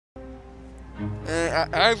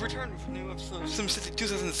I've returned with a new episode of Simcity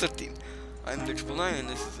 2015. I'm the Triple Nine, and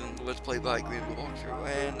this is a Let's Play by Green&Blue walkthrough.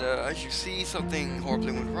 And as you see, something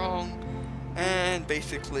horribly went wrong, and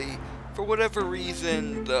basically, for whatever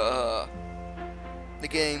reason, the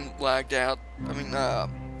game lagged out.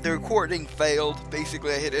 The recording failed.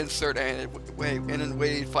 Basically, I hit insert and then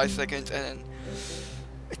waited 5 seconds, and then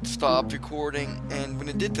it stopped recording. And when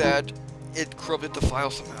it did that, it corrupted the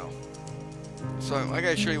file somehow. So I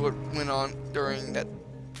gotta show you what went on during the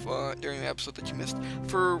episode that you missed.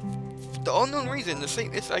 For the unknown reason,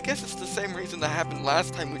 I guess it's the same reason that happened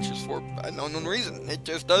last time, which is for an unknown reason. It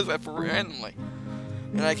just does that for randomly,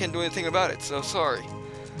 and I can't do anything about it. So sorry.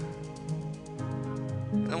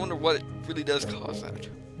 And I wonder what really does cause that.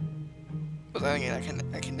 But then again,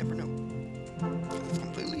 I can never know. It's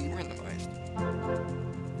completely randomized.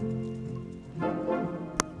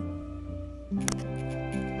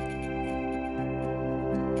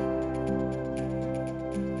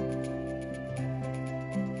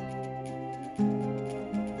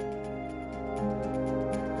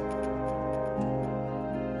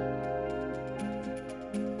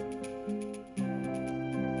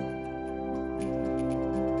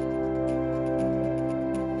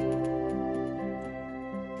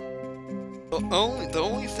 The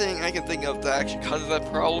only thing I can think of that actually causes that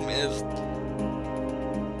problem is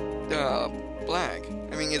lag.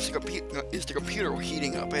 I mean, it's the computer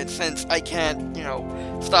heating up, and since I can't,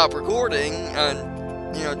 stop recording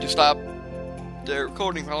and to stop the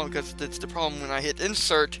recording problem, because that's the problem when I hit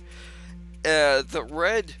insert, the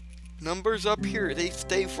red numbers up here, they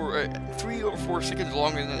stay for 3 or 4 seconds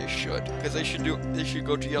longer than they should, because they should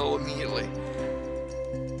go to yellow immediately.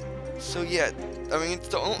 So yeah. I mean, it's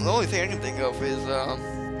the only thing I can think of is the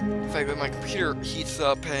fact that my computer heats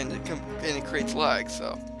up and it creates lag.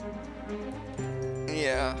 So,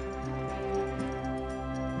 yeah.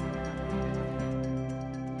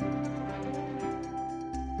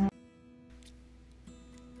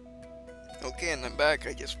 Okay, and I'm back.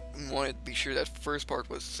 I just wanted to be sure that first part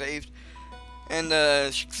was saved. And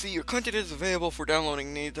as you can see, your content is available for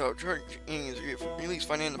downloading. Need to charge is release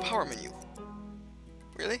finding in the power menu.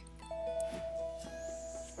 Really?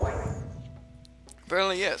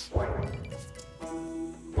 Apparently, yes.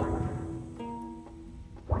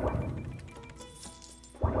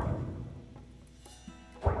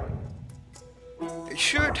 It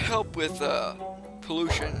should help with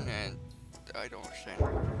pollution, and I don't understand.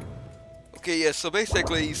 Okay, yeah, so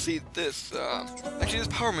basically you see this, actually this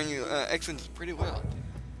power menu extends pretty well.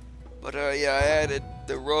 But yeah, I added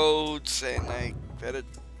the roads, and I added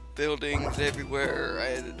buildings everywhere.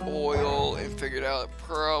 I added oil, and figured out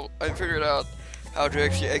how to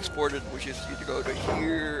actually export it, which is you go to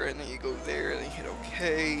here, and then you go there, and then you hit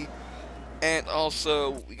OK. And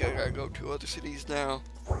also, we gotta go to other cities now.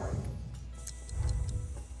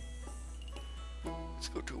 Let's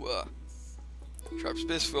go to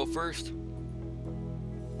Sharpsmithville first.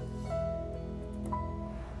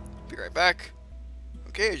 Be right back.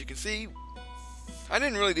 Okay, as you can see, I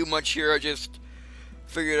didn't really do much here. I just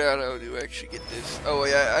figured out how to actually get this. Oh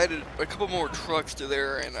yeah, I added a couple more trucks to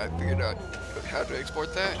there, and I figured out how to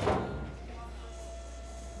export that.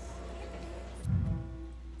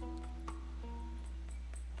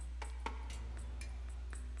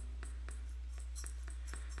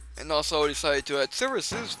 And also I decided to add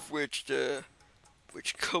services, which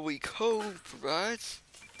Koei Co provides.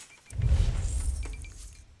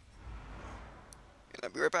 And I'll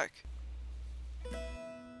be right back.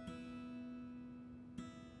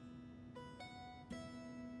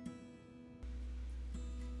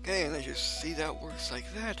 Okay, and as you see, that works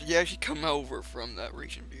like that. You actually come over from that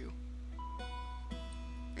region view.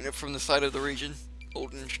 From the side of the region,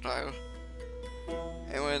 olden style.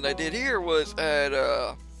 And what I did here was add,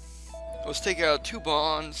 take out 2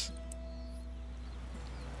 bonds.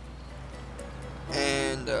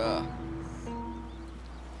 And,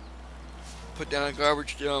 put down a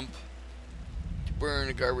garbage dump to burn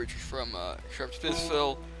the garbage from,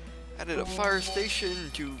 Sharpsmithville. Added a fire station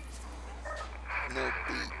to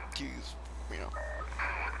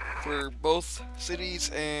for both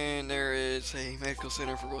cities, and there is a medical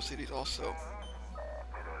center for both cities also.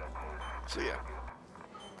 So yeah.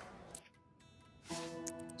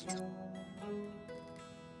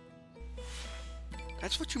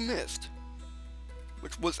 That's what you missed,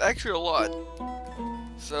 which was actually a lot.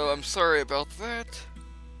 So I'm sorry about that,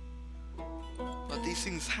 but these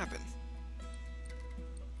things happen.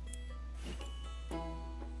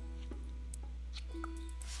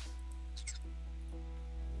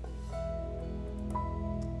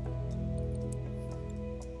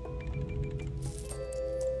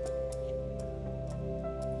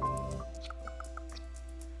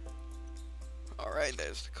 Alright,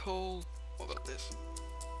 there's the coal. What about this?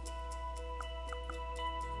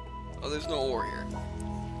 Oh, there's no ore here.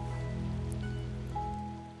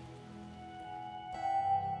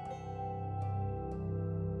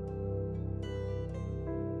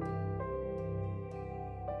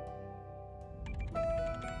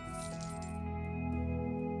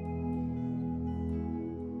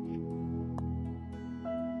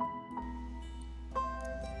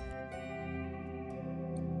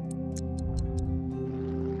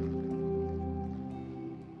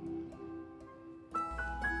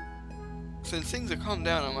 Since things have calmed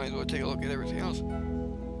down, I might as well take a look at everything else.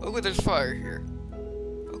 Oh good, there's fire here.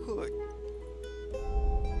 Oh good.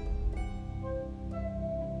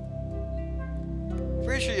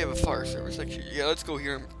 Pretty sure you have a fire service. Actually, yeah, let's go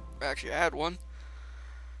here and actually add one.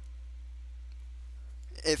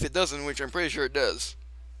 If it doesn't, which I'm pretty sure it does.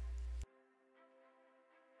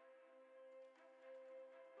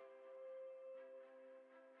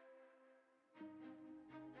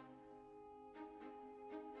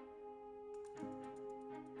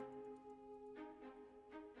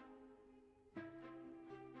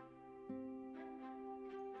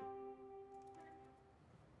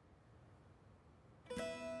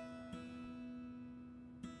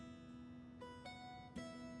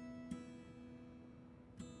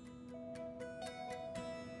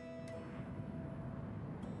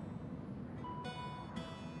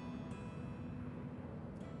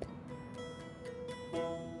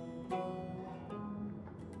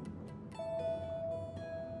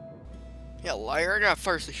 Yeah, liar, I got a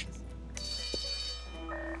fire station.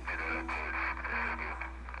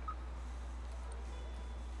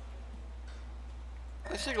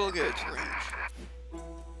 Let's take a look at its range.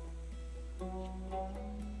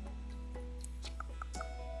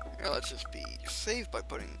 Yeah, let's just be safe by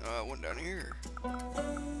putting one down here.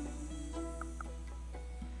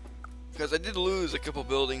 Because I did lose a couple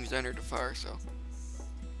buildings down here to fire, so.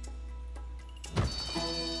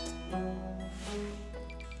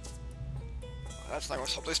 That's not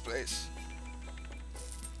what's up this place.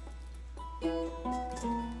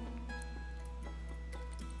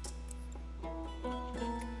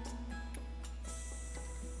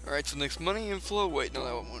 Alright, so next money inflow. Wait, no,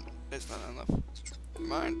 that one. That's not enough.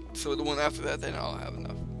 Mine. So the one after that, then I'll have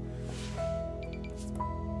enough.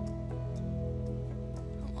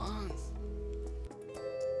 Come on.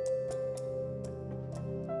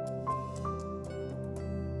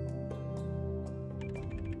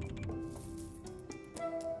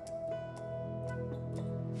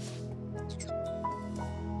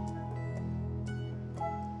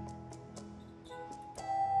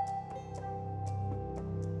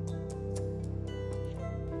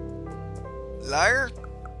 Liar?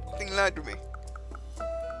 Thing lied to me.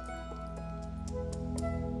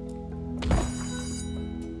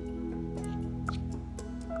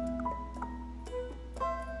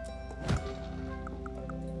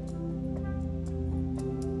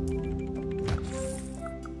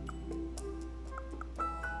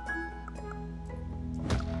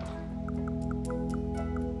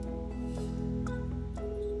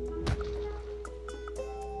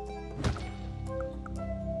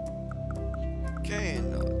 Okay, I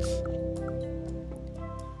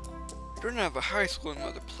don't have a high school in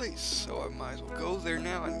another place, so I might as well go there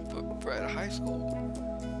now and put Brad a high school.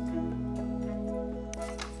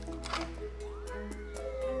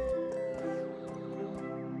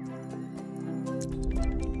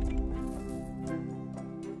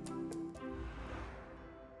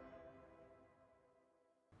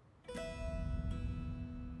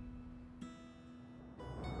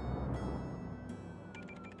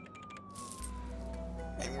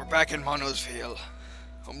 And we're back in Monosville.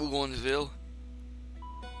 Or Mugonsville.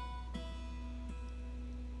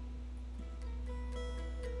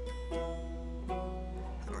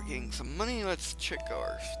 We're getting some money. Let's check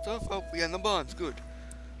our stuff. Oh, we got no bonds. Good.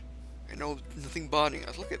 I know nothing bonding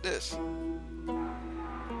us. Look at this. I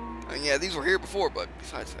mean, yeah, these were here before, but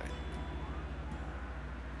besides that.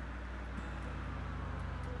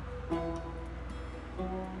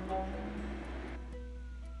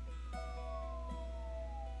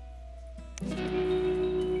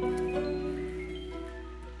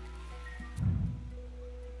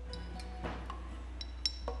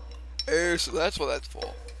 So that's what that's for.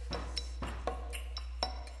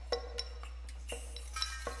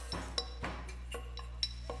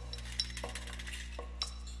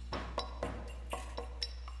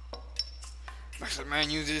 Max's man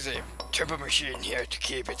uses a turbo machine here to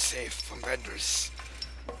keep it safe from vendors.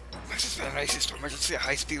 Max's man races to emergency at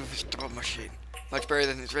high speed with his turbo machine. Much better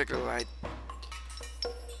than his regular ride.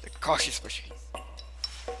 The cautious machine.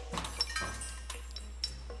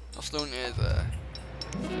 Also known as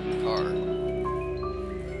car.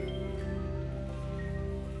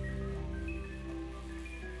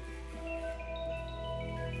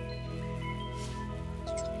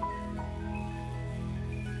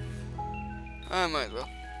 I might as well.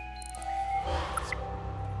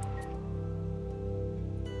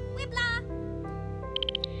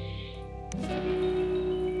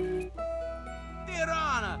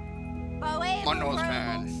 My nose,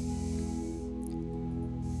 man.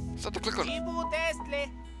 Stop the click on it.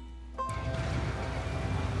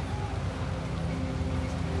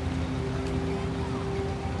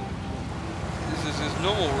 This is his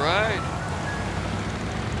normal ride.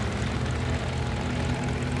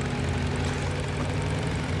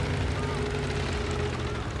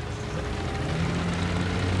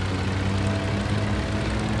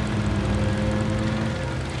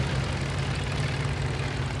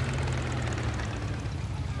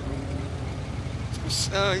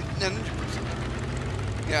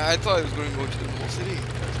 Yeah, I thought I was going to go to the whole city.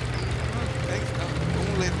 Thanks, no,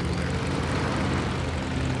 don't let me go there.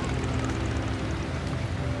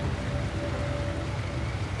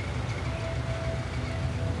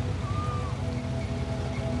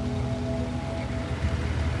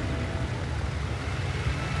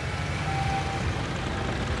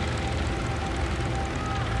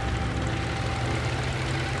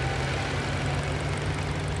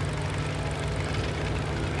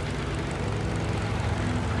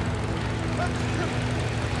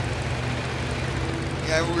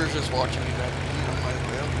 Yeah, we were just watching it at, my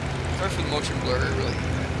wheel. Sorry for the motion blur, really.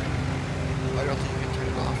 I don't think you can turn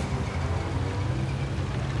it off.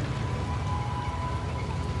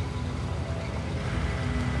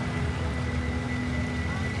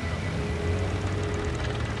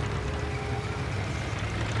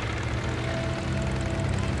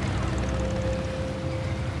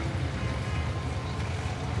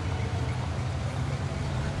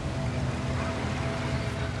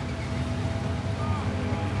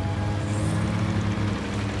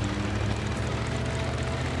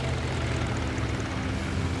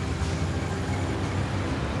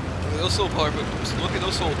 Those solar power, but look at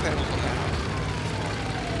those solar panels on that house.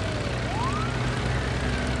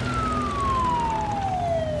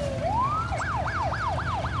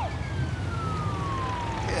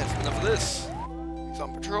 Okay, that's enough of this. He's on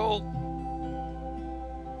patrol.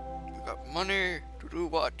 We got money to do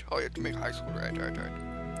what? Oh, you have to make high school, right. We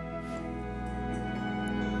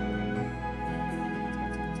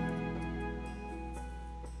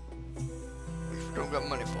don't got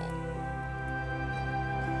money for.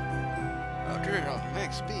 Turn it on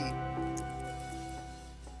max speed.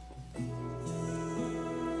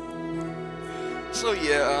 So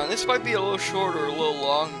yeah, this might be a little short or a little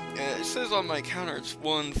long. It says on my counter it's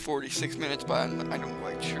 1:46 minutes, but I'm not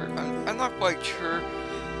quite sure. I'm not quite sure.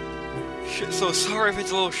 So sorry if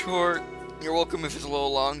it's a little short. You're welcome if it's a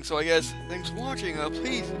little long. So I guess thanks for watching.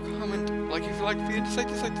 Please comment, like if you like the video, dislike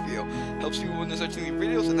the video. Helps people when they're searching these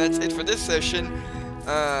videos, and that's it for this session.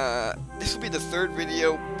 This will be the third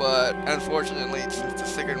video, but unfortunately, since the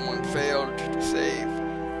second one failed to save,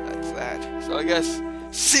 that's that. So I guess,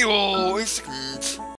 see you all in seconds.